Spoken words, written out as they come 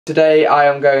Today I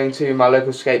am going to my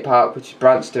local skate park, which is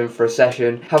Branston, for a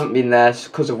session. Haven't been there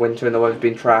because of winter and the weather's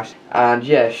been trash, and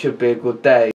yeah, it should be a good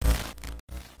day.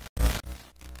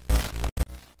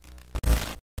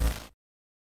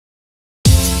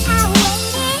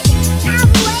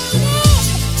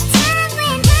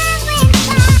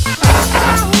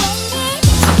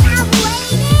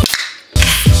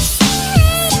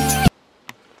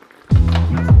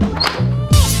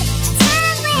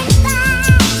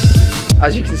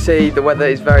 As you can see, the weather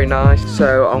is very nice,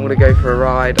 so I'm going to go for a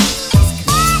ride.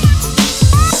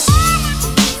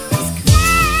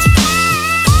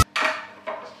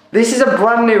 This is a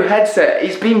brand new headset.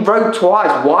 It's been broke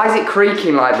twice. Why is it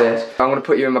creaking like this? I'm going to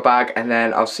put you in my bag and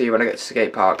then I'll see you when I get to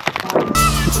skate park.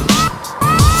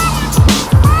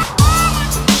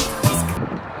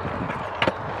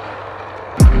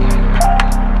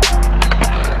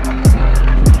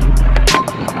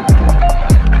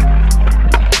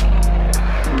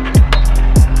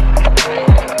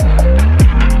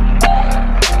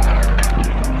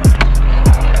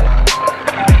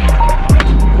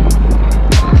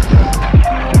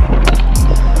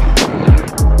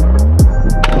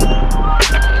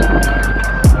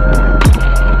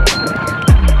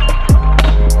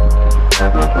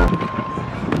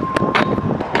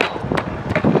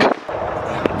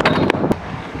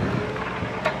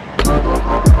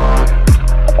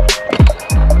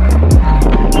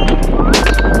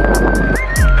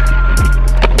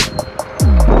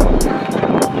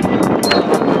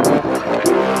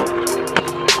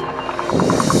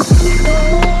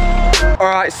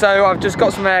 Alright, so I've just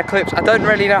got some air clips. I don't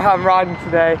really know how I'm riding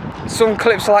today. Some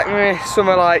clips are like me, some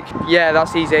are like, yeah,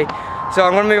 that's easy. So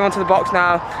I'm going to move on to the box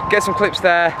now, get some clips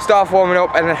there, start off warming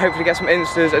up, and then hopefully get some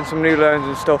instas and some new learns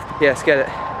and stuff. Yeah, let's get it.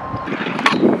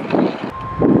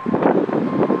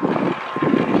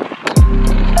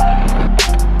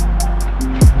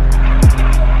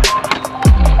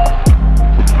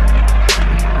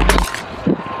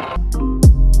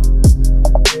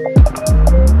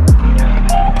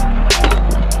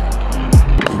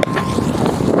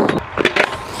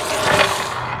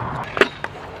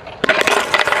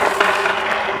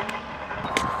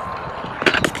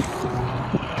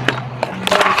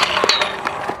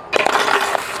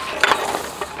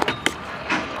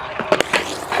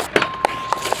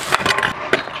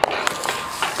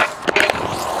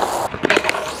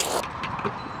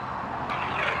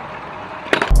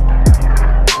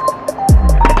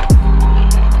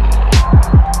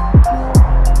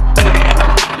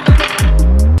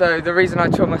 So the reason I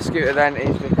took my scooter then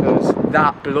is because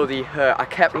that bloody hurt. I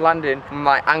kept landing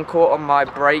my ankle on my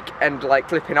brake and like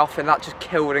flipping off, and that just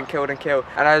killed and killed and killed,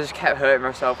 and I just kept hurting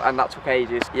myself, and that took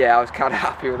ages. Yeah, I was kind of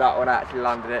happy with that when I actually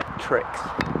landed it. Tricks.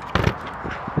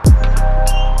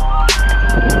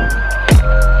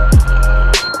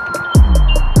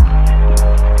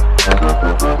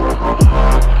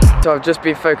 So I've just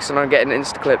been focusing on getting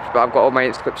Insta clips, but I've got all my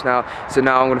Insta clips now, so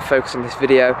now I'm going to focus on this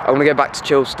video. I'm going to go back to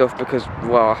chill stuff because,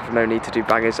 well, I have no need to do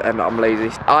bangers and I'm lazy.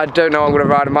 I don't know what I'm going to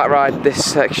ride. I might ride this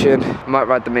section, I might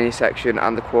ride the mini section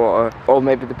and the quarter, or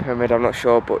maybe the pyramid, I'm not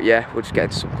sure, but yeah, we'll just get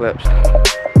into some clips.